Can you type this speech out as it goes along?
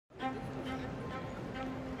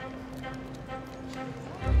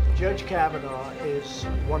Judge Kavanaugh is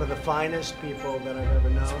one of the finest people that I've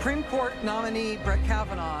ever known. Supreme Court nominee Brett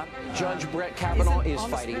Kavanaugh. Judge Brett Kavanaugh is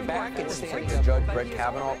fighting back and standing up. Judge Brett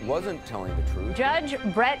Kavanaugh wasn't telling the truth. Judge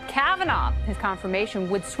Brett Kavanaugh, his confirmation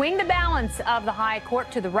would swing the balance of the high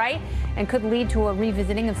court to the right and could lead to a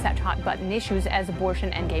revisiting of such hot-button issues as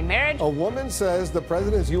abortion and gay marriage. A woman says the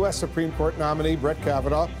president's U.S. Supreme Court nominee, Brett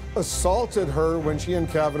Kavanaugh, assaulted her when she and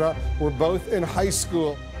Kavanaugh were both in high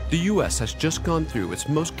school. The U.S. has just gone through its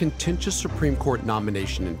most contentious Supreme Court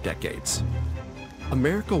nomination in decades.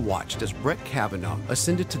 America watched as Brett Kavanaugh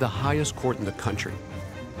ascended to the highest court in the country,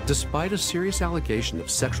 despite a serious allegation of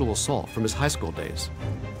sexual assault from his high school days.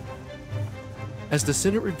 As the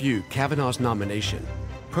Senate reviewed Kavanaugh's nomination,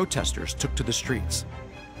 protesters took to the streets,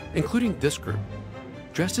 including this group,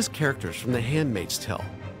 dressed as characters from The Handmaid's Tale,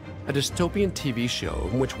 a dystopian TV show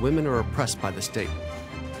in which women are oppressed by the state.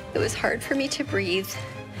 It was hard for me to breathe,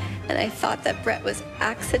 and I thought that Brett was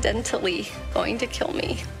accidentally going to kill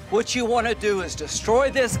me. What you want to do is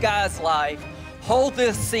destroy this guy's life, hold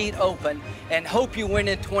this seat open, and hope you win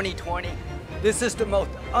in 2020. This is the most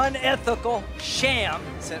unethical sham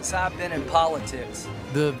since I've been in politics.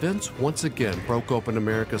 The events once again broke open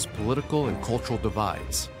America's political and cultural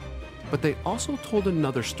divides. But they also told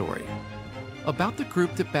another story about the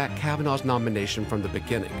group that backed Kavanaugh's nomination from the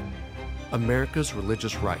beginning, America's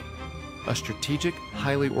religious right, a strategic,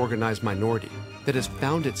 highly organized minority that has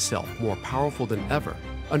found itself more powerful than ever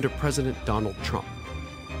under President Donald Trump.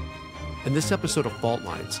 In this episode of Fault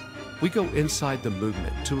Lines, we go inside the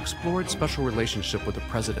movement to explore its special relationship with the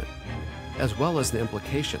president, as well as the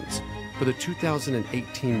implications for the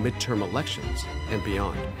 2018 midterm elections and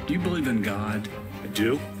beyond. Do you believe in God? I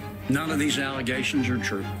do. None of these allegations are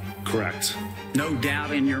true. Correct. No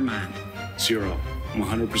doubt in your mind. Zero. I'm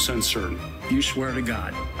 100% certain. You swear to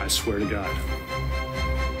God. I swear to God.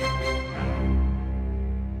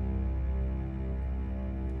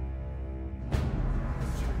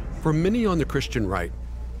 For many on the Christian right,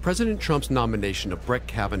 President Trump's nomination of Brett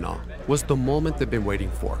Kavanaugh was the moment they've been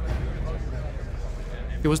waiting for.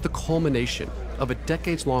 It was the culmination of a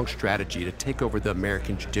decades-long strategy to take over the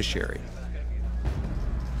American judiciary.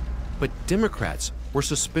 But Democrats were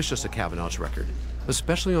suspicious of Kavanaugh's record,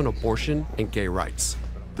 especially on abortion and gay rights.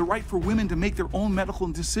 The right for women to make their own medical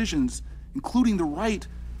decisions, including the right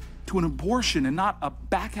to an abortion and not a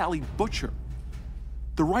back alley butcher.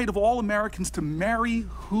 The right of all Americans to marry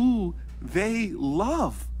who they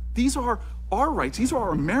love. These are our rights. These are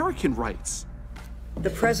our American rights. The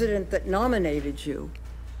president that nominated you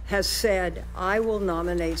has said, I will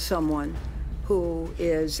nominate someone who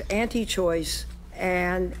is anti-choice,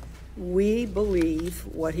 and we believe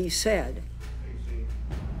what he said.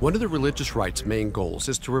 One of the religious right's main goals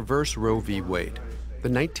is to reverse Roe v. Wade, the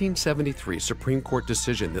 1973 Supreme Court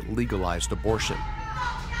decision that legalized abortion.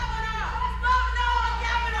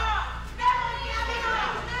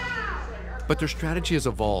 But their strategy has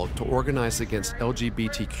evolved to organize against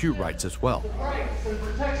LGBTQ rights as well. Rights and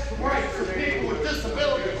protects the rights of people with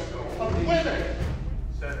disabilities, of women.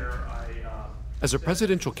 As a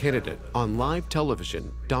presidential candidate on live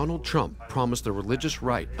television, Donald Trump promised the religious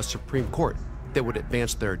right a Supreme Court that would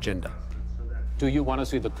advance their agenda. Do you want to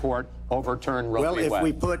see the court overturn Roe v. Wade? Well, if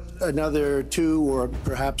we put another 2 or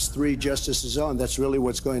perhaps 3 justices on, that's really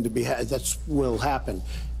what's going to be, that will happen.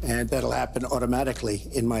 And that'll happen automatically,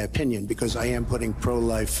 in my opinion, because I am putting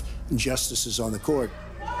pro-life justices on the court.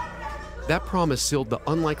 That promise sealed the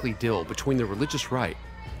unlikely deal between the religious right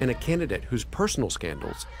and a candidate whose personal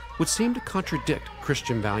scandals would seem to contradict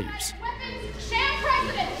Christian values.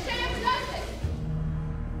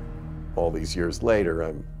 All these years later,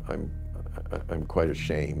 I'm quite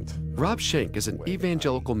ashamed. Rob Schenck is an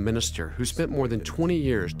evangelical minister who spent more than 20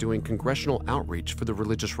 years doing congressional outreach for the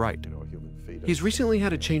religious right. He's recently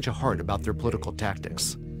had a change of heart about their political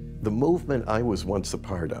tactics. The movement I was once a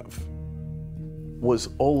part of was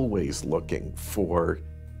always looking for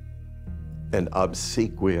an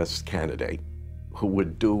obsequious candidate who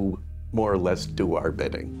would do more or less do our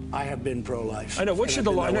bidding. I have been pro-life. I know, what should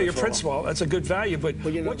the law, I know your principle, that's a good value, but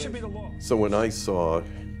what should be the law? So when I saw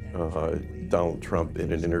Donald Trump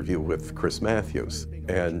in an interview with Chris Matthews,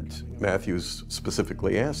 and Matthews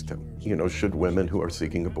specifically asked him, you know, should women who are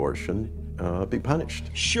seeking abortion be punished?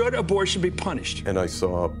 Should abortion be punished? And I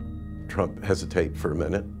saw Trump hesitate for a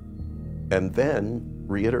minute, and then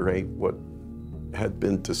reiterate what had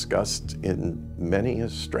been discussed in many a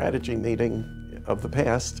strategy meeting of the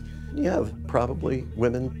past. Yeah,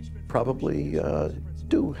 women probably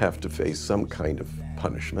do have to face some kind of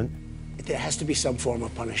punishment. There has to be some form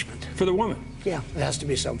of punishment. For the woman? Yeah, there has to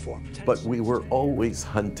be some form. But we were always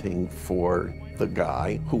hunting for the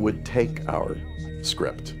guy who would take our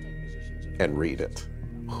script and read it,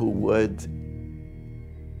 who would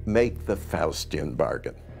make the Faustian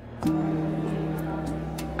bargain.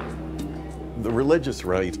 The religious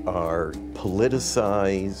right are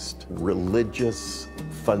politicized, religious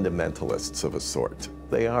fundamentalists of a sort.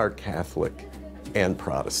 They are Catholic and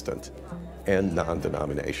Protestant and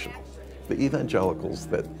non-denominational. The evangelicals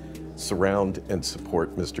that surround and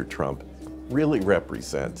support Mr. Trump really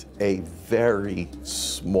represent a very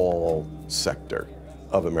small sector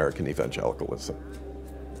of American evangelicalism.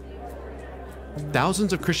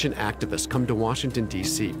 Thousands of Christian activists come to Washington,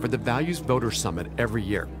 D.C. for the Values Voters Summit every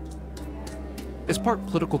year. It's part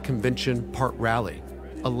political convention, part rally,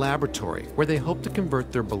 a laboratory where they hope to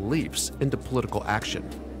convert their beliefs into political action.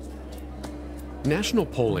 National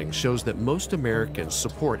polling shows that most Americans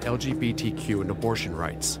support LGBTQ and abortion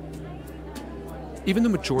rights. Even the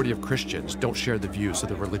majority of Christians don't share the views of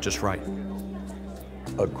the religious right.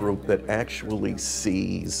 A group that actually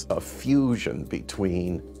sees a fusion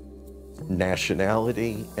between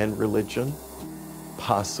nationality and religion,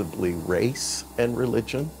 possibly race and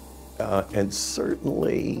religion, and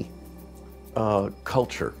certainly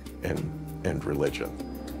culture and religion.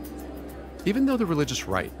 Even though the religious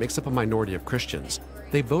right makes up a minority of Christians,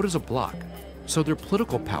 they vote as a bloc, so their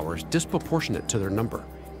political power is disproportionate to their number.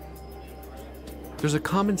 There's a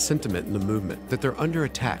common sentiment in the movement that they're under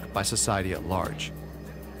attack by society at large,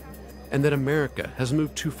 and that America has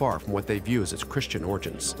moved too far from what they view as its Christian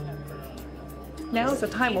origins. Now is the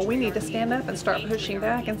time where we need to stand up and start pushing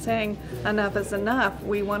back and saying enough is enough.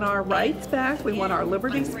 We want our rights back, we want our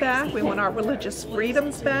liberties back, we want our religious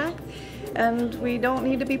freedoms back, and we don't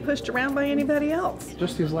need to be pushed around by anybody else.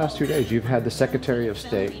 Just these last 2 days, you've had the Secretary of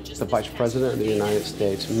State, the Vice President of the United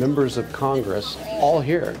States, members of Congress, all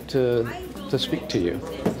here to speak to you.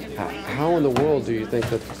 How in the world do you think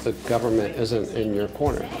that the government isn't in your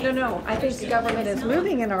corner? No, I think the government is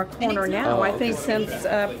moving in our corner now. Oh, I think since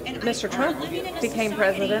Mr. Trump became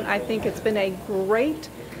president, I think it's been a great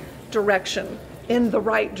direction, in the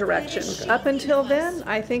right direction. Up until then,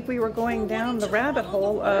 I think we were going down the rabbit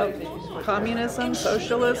hole of communism,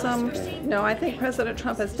 socialism. No, I think President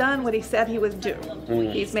Trump has done what he said he would do.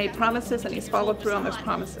 He's made promises and he's followed through on those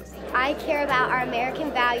promises. I care about our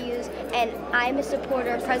American values, and I'm a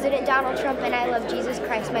supporter of President Donald Trump, and I love Jesus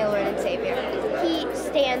Christ, my Lord and Savior. He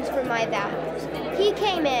stands for my values. He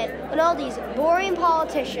came in when all these boring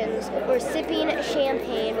politicians were sipping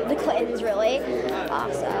champagne, the Clintons really,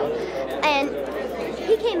 also, and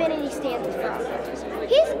he came in and he stands for us.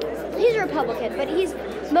 He's a Republican, but he's,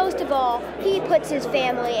 most of all, he puts his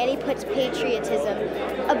family and he puts patriotism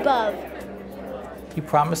above. He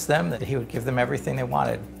promised them that he would give them everything they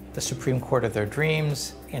wanted. The Supreme Court of their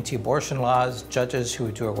dreams, anti-abortion laws, judges who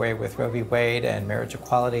would do away with Roe v. Wade and marriage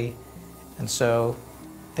equality. And so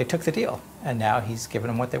they took the deal, and now he's given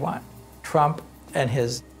them what they want. Trump and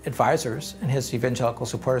his advisors and his evangelical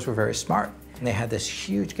supporters were very smart. And they had this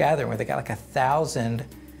huge gathering where they got like 1,000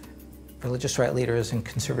 religious right leaders and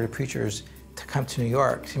conservative preachers to come to New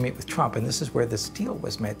York to meet with Trump, and this is where this deal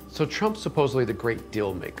was made. So Trump's supposedly the great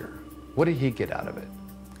deal maker. What did he get out of it?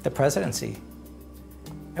 The presidency.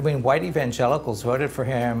 I mean, white evangelicals voted for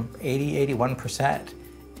him 81%,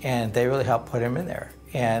 and they really helped put him in there.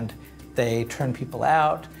 And they turned people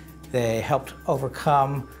out. They helped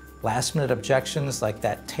overcome last-minute objections, like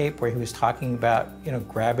that tape where he was talking about,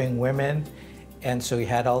 grabbing women. And so he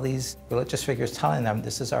had all these religious figures telling them,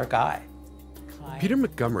 this is our guy. Peter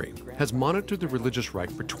Montgomery has monitored the religious right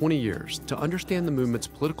for 20 years to understand the movement's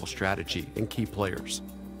political strategy and key players.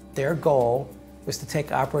 Their goal was to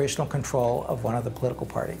take operational control of one of the political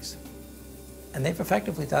parties. And they've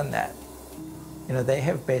effectively done that. They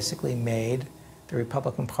have basically made the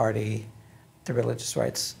Republican Party the religious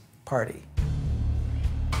rights party.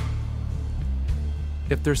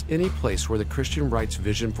 If there's any place where the Christian rights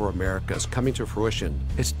vision for America is coming to fruition,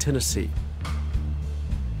 it's Tennessee.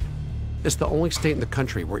 It's the only state in the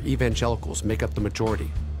country where evangelicals make up the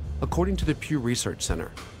majority, according to the Pew Research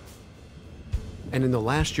Center. And in the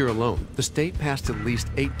last year alone, the state passed at least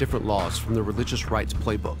 8 different laws from the religious rights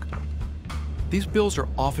playbook. These bills are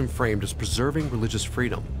often framed as preserving religious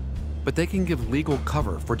freedom, but they can give legal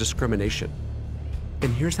cover for discrimination.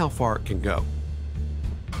 And here's how far it can go.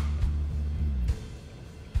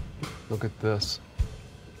 Look at this.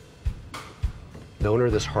 The owner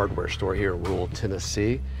of this hardware store here in rural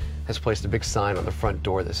Tennessee has placed a big sign on the front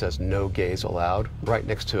door that says "No gays allowed," right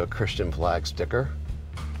next to a Christian flag sticker.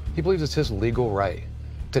 He believes it's his legal right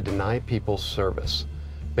to deny people service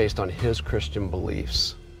based on his Christian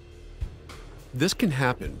beliefs. This can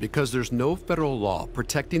happen because there's no federal law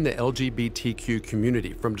protecting the LGBTQ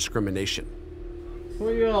community from discrimination.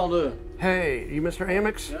 What you all doing? Hey, you Mr.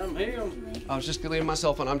 Amex? I'm him. I was just leaving my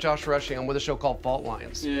cell phone. I'm Josh Rushing. I'm with a show called Fault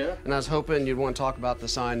Lines. Yeah. And I was hoping you'd want to talk about the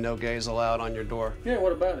sign, "No gays allowed," on your door. Yeah,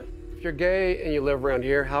 what about it? If you're gay and you live around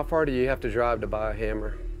here, how far do you have to drive to buy a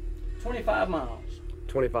hammer? 25 miles.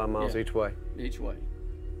 25 miles each way. Each way.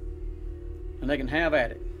 And they can have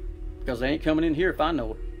at it, because they ain't coming in here if I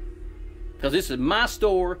know it. Because this is my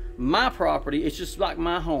store, my property. It's just like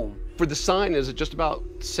my home. For the sign, is it just about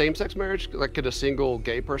same-sex marriage? Like, could a single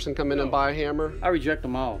gay person come in and buy a hammer? I reject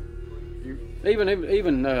them all. Even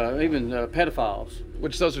pedophiles.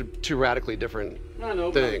 Which those are two radically different I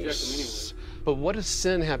know, but I reject them things. But what does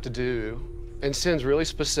sin have to do? And sin's really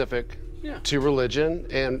specific Yeah. to religion,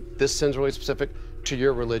 and this sin's really specific to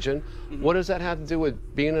your religion. What does that have to do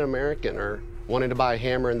with being an American or wanting to buy a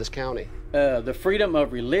hammer in this county? The freedom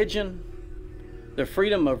of religion, the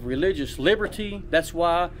freedom of religious liberty. That's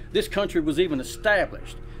why this country was even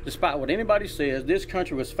established. Despite what anybody says, this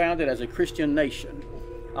country was founded as a Christian nation.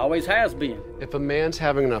 Always has been. If a man's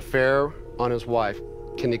having an affair on his wife,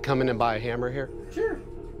 can he come in and buy a hammer here? Sure.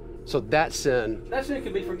 So that sin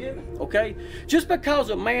can be forgiven, okay? Just because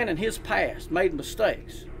a man in his past made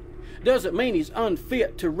mistakes doesn't mean he's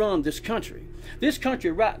unfit to run this country. This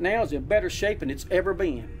country right now is in better shape than it's ever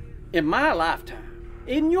been. In my lifetime,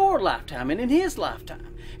 in your lifetime, and in his lifetime,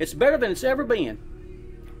 it's better than it's ever been.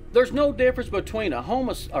 There's no difference between a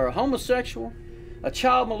homosexual, a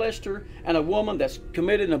child molester, and a woman that's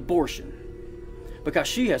committed an abortion because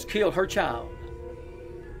she has killed her child.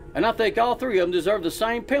 And I think all three of them deserve the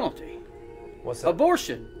same penalty. What's that?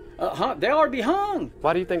 Abortion. They ought to be hung.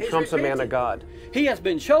 Why do you think Trump's a man of God? He has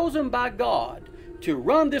been chosen by God to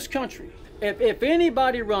run this country. If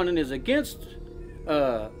anybody running is against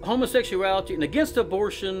homosexuality and against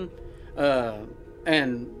abortion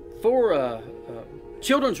and for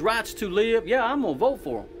children's rights to live, yeah, I'm going to vote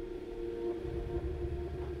for them.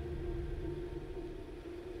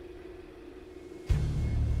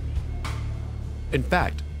 In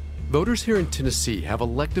fact, voters here in Tennessee have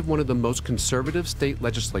elected one of the most conservative state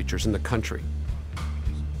legislatures in the country.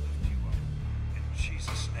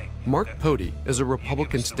 Mark Pody is a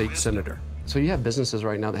Republican state senator. So you have businesses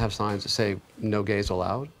right now that have signs that say "No gays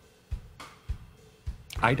allowed"?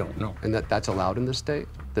 I don't know. And that's allowed in this state?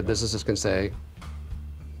 That businesses can say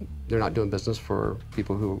they're not doing business for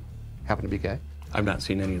people who happen to be gay? I've not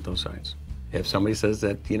seen any of those signs. If somebody says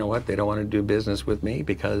that, you know what, they don't want to do business with me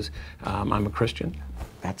because I'm a Christian,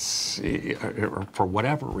 that's, or for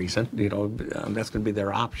whatever reason, you know, that's going to be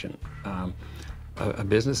their option. A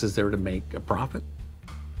business is there to make a profit.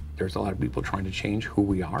 There's a lot of people trying to change who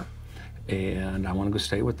we are, and I want to go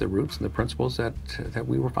stay with the roots and the principles that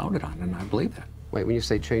we were founded on, and I believe that. Wait, when you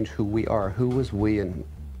say change who we are, who was we and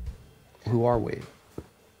who are we?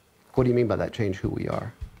 What do you mean by that, change who we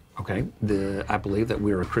are? Okay, I believe that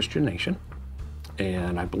we're a Christian nation,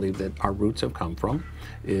 and I believe that our roots have come from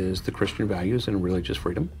is the Christian values and religious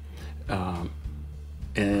freedom.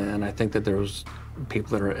 And I think that there's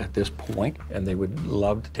people that are at this point, and they would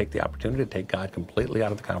love to take the opportunity to take God completely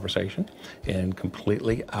out of the conversation and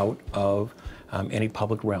completely out of any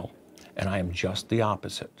public realm. And I am just the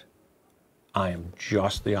opposite. I am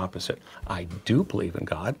just the opposite. I do believe in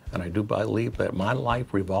God, and I do believe that my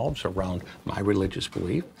life revolves around my religious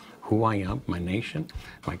belief, who I am, my nation,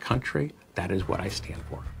 my country. That is what I stand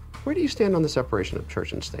for. Where do you stand on the separation of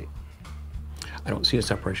church and state? I don't see a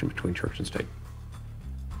separation between church and state.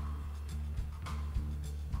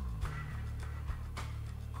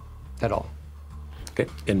 At all? Okay,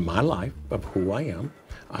 in my life of who I am,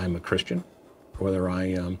 I'm a Christian, whether I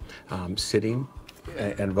am sitting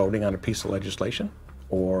and voting on a piece of legislation,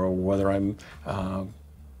 or whether I'm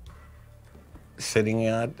sitting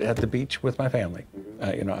at the beach with my family.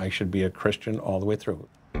 You know, I should be a Christian all the way through.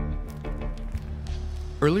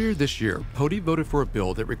 Earlier this year, Pody voted for a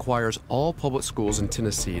bill that requires all public schools in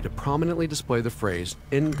Tennessee to prominently display the phrase,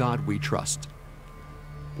 "In God We Trust."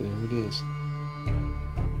 There it is.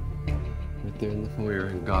 Right there in the foyer,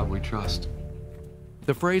 "In God We Trust."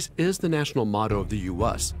 The phrase is the national motto of the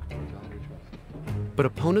U.S., but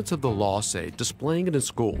opponents of the law say displaying it in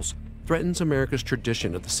schools threatens America's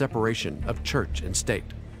tradition of the separation of church and state.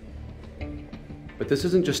 But this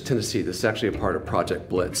isn't just Tennessee, this is actually a part of Project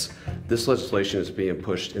Blitz. This legislation is being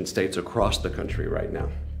pushed in states across the country right now.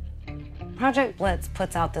 Project Blitz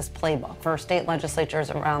puts out this playbook for state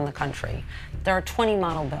legislatures around the country. There are 20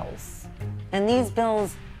 model bills, and these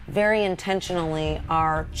bills very intentionally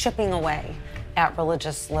are chipping away at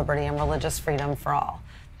religious liberty and religious freedom for all.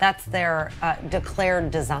 That's their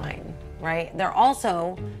declared design. right? They're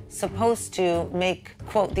also supposed to make,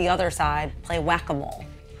 quote, the other side play whack-a-mole,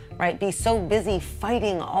 right? Be so busy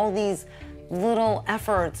fighting all these little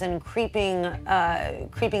efforts and creeping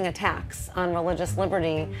attacks on religious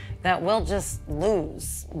liberty that we'll just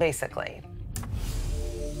lose, basically.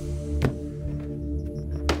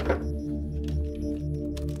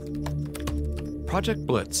 Project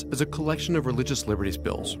Blitz is a collection of religious liberties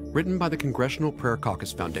bills written by the Congressional Prayer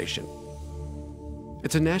Caucus Foundation.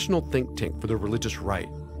 It's a national think tank for the religious right,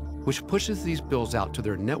 which pushes these bills out to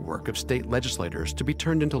their network of state legislators to be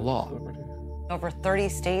turned into law. Over 30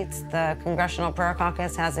 states, the Congressional Prayer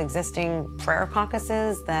Caucus has existing prayer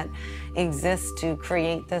caucuses that exist to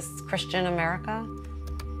create this Christian America.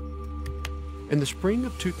 In the spring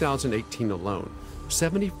of 2018 alone,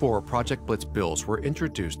 74 Project Blitz bills were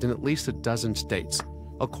introduced in at least a dozen states,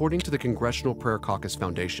 according to the Congressional Prayer Caucus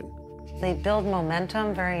Foundation. They build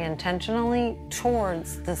momentum very intentionally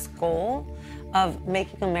towards this goal of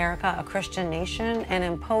making America a Christian nation and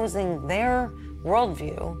imposing their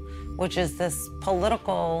worldview, which is this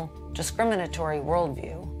political, discriminatory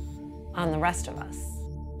worldview, on the rest of us.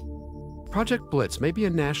 Project Blitz may be a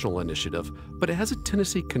national initiative, but it has a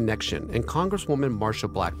Tennessee connection in Congresswoman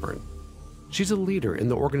Marsha Blackburn. She's a leader in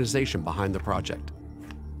the organization behind the project.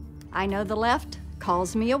 I know the left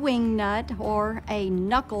calls me a wingnut or a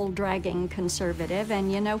knuckle-dragging conservative,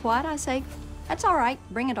 and you know what? I say, that's all right,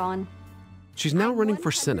 bring it on. She's now running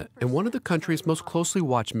for Senate in one of the country's most closely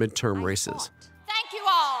watched midterm races. Thank you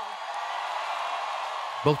all.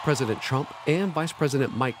 Both President Trump and Vice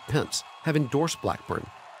President Mike Pence have endorsed Blackburn,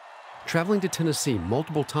 traveling to Tennessee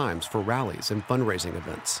multiple times for rallies and fundraising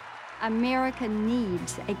events. America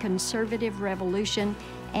needs a conservative revolution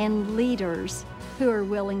and leaders who are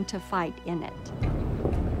willing to fight in it.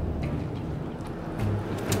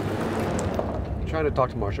 Trying to talk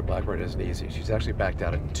to Marsha Blackburn isn't easy. She's actually backed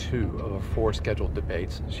out of 2 of her 4 scheduled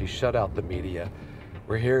debates. She shut out the media.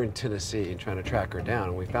 We're here in Tennessee and trying to track her down.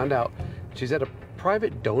 And we found out she's at a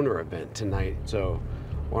private donor event tonight. So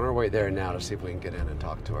we're on our way there now to see if we can get in and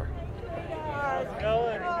talk to her.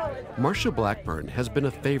 Marsha Blackburn has been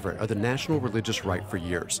a favorite of the national religious right for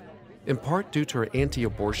years, in part due to her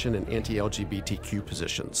anti-abortion and anti-LGBTQ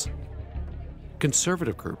positions.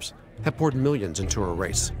 Conservative groups have poured millions into her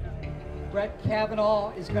race. Brett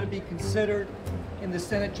Kavanaugh is going to be considered in the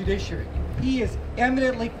Senate Judiciary. He is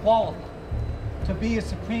eminently qualified to be a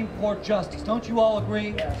Supreme Court justice. Don't you all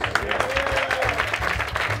agree? Yes.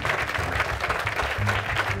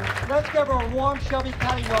 Let's give her a warm Shelby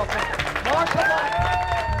County welcome. Marsha Blackburn.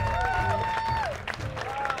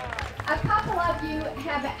 A couple of you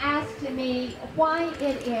have asked me why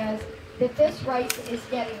it is that this race is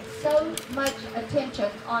getting so much attention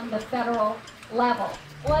on the federal level.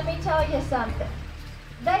 Let me tell you something.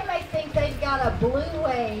 They may think they've got a blue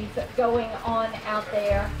wave going on out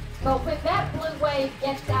there, but when that blue wave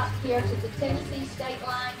gets out here to the Tennessee state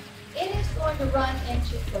line, it is going to run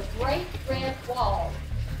into the Great Red Wall.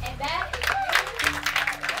 And that is...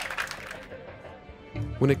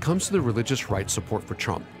 When it comes to the religious right support for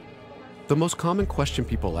Trump, the most common question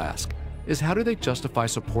people ask is how do they justify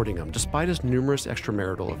supporting him despite his numerous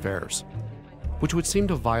extramarital affairs, which would seem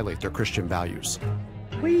to violate their Christian values.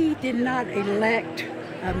 We did not elect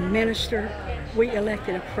a minister, we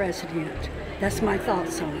elected a president. That's my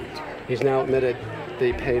thoughts on it. He's now admitted that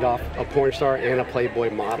he paid off a porn star and a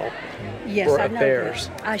Playboy model for affairs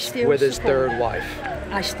with his third wife.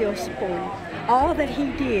 I still support him. All that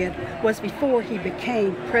he did was before he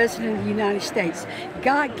became president of the United States.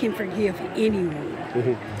 God can forgive anyone.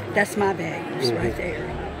 Mm-hmm. That's my values right there.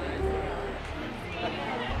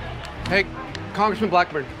 Hey, Congressman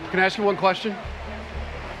Blackburn, can I ask you one question?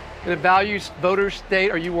 In a values voter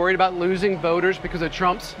state, are you worried about losing voters because of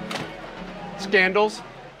Trump's scandals?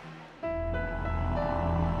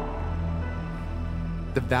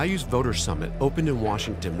 The Values Voter Summit opened in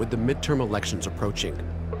Washington with the midterm elections approaching.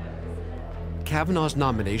 Kavanaugh's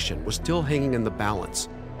nomination was still hanging in the balance,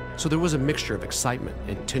 so there was a mixture of excitement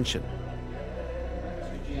and tension.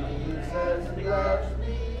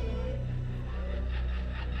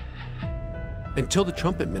 Until the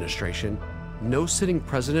Trump administration, no sitting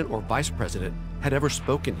president or vice president had ever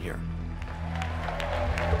spoken here.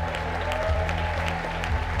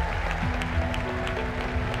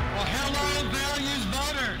 Well, hello, values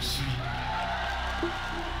voters.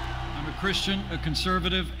 I'm a Christian, a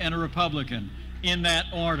conservative, and a Republican in that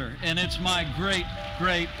order. And it's my great,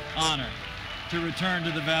 great honor to return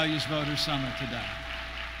to the Values Voters Summit today.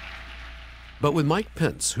 But with Mike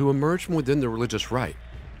Pence, who emerged from within the religious right,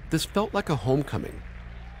 this felt like a homecoming.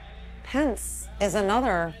 Pence is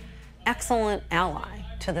another excellent ally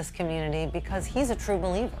to this community because he's a true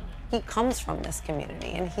believer. He comes from this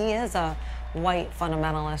community, and he is a white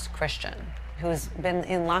fundamentalist Christian who's been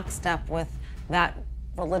in lockstep with that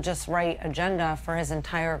religious right agenda for his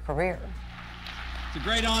entire career. It's a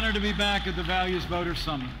great honor to be back at the Values Voter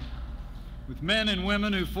Summit with men and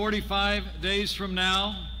women who 45 days from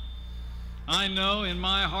now, I know in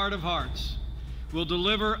my heart of hearts, will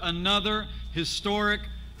deliver another historic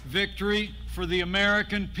victory for the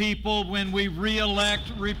American people when we re-elect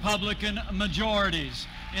Republican majorities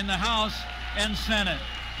in the House and Senate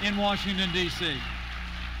in Washington, D.C.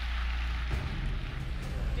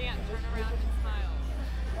 Dan, turn around and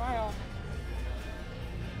smile.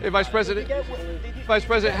 Hey, Vice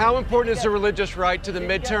President, how important is the religious right to the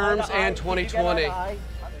midterms and 2020?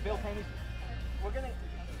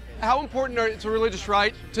 How important is the religious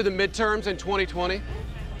right to the midterms and 2020?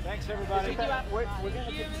 Thanks, everybody.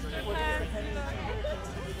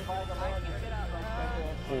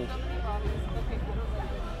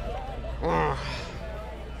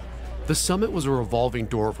 The summit was a revolving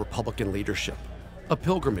door of Republican leadership, a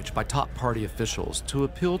pilgrimage by top party officials to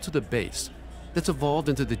appeal to the base that's evolved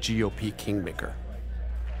into the GOP kingmaker.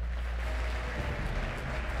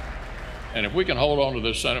 And if we can hold on to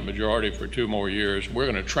this Senate majority for 2 more years, we're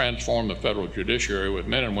going to transform the federal judiciary with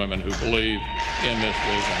men and women who believe in this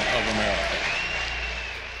vision of America.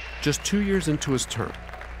 Just 2 years into his term,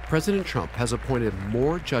 President Trump has appointed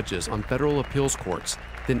more judges on federal appeals courts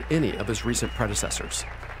than any of his recent predecessors.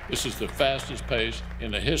 This is the fastest pace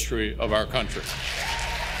in the history of our country.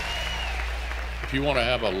 If you want to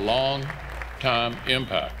have a long-time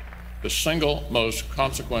impact, the single most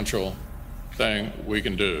consequential thing we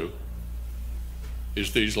can do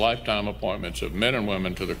is these lifetime appointments of men and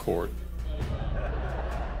women to the court.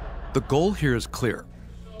 The goal here is clear.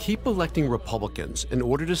 Keep electing Republicans in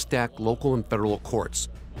order to stack local and federal courts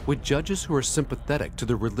with judges who are sympathetic to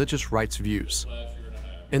the religious rights views,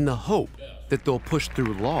 in the hope that they'll push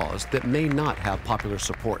through laws that may not have popular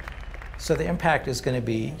support. So the impact is going to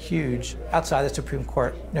be huge outside the Supreme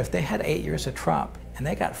Court. You know, if they had 8 years of Trump and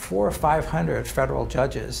they got 400 or 500 federal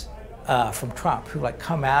judges from Trump who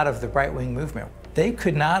come out of the right-wing movement, they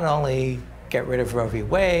could not only get rid of Roe v.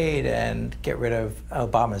 Wade and get rid of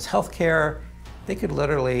Obama's health care, they could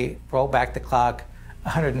literally roll back the clock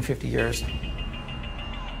 150 years.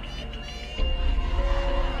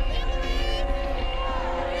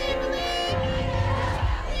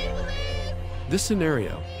 This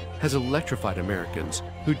scenario has electrified Americans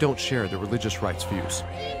who don't share the religious rights views.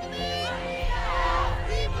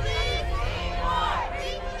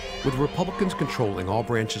 With Republicans controlling all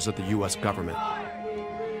branches of the U.S. government,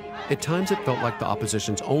 at times it felt like the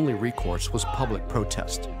opposition's only recourse was public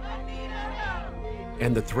protest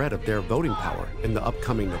and the threat of their voting power in the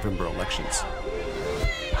upcoming November elections.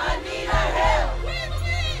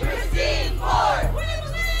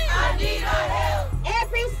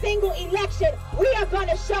 Every single election, we are going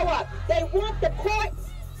to show up. They want the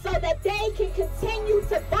courts so that they can continue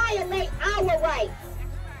to violate our rights.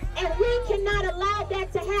 And we cannot allow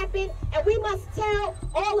that to happen, and we must tell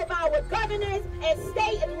all of our governors and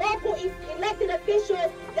state and local elected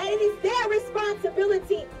officials that it is their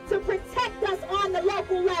responsibility to protect us on the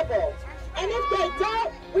local level. And if they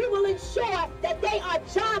don't, we will ensure that they are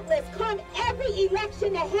jobless come every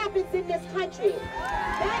election that happens in this country.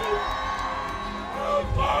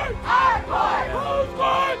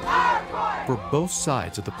 For both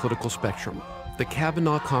sides of the political spectrum, the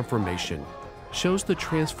Kavanaugh confirmation shows the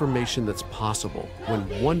transformation that's possible when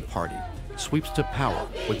one party sweeps to power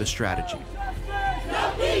with a strategy.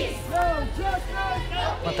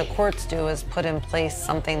 What the courts do is put in place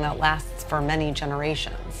something that lasts for many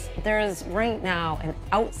generations. There is right now an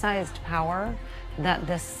outsized power that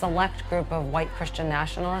this select group of white Christian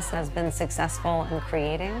nationalists has been successful in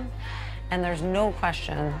creating. And there's no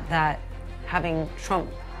question that having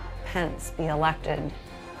Trump-Pence be elected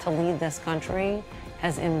to lead this country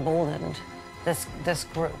has emboldened this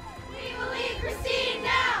group. We believe Christine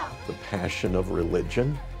now! The passion of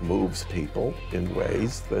religion moves people in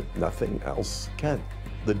ways that nothing else can.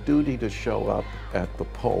 The duty to show up at the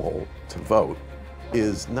poll to vote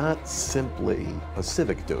is not simply a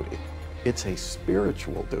civic duty. It's a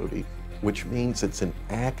spiritual duty, which means it's an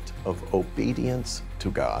act of obedience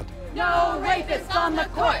to God. No rapists on the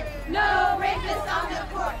court! No rapists on the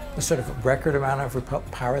court! The sort of record amount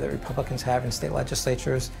of power that Republicans have in state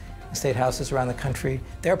legislatures, state houses around the country,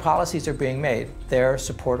 their policies are being made. Their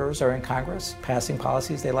supporters are in Congress passing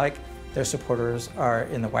policies they like. Their supporters are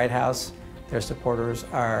in the White House. Their supporters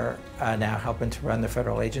are now helping to run the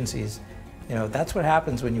federal agencies. You know, that's what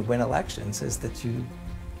happens when you win elections, is that you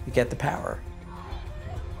get the power.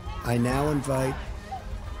 I now invite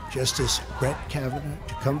Justice Brett Kavanaugh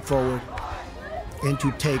to come forward and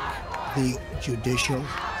to take the judicial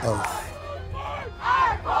oath.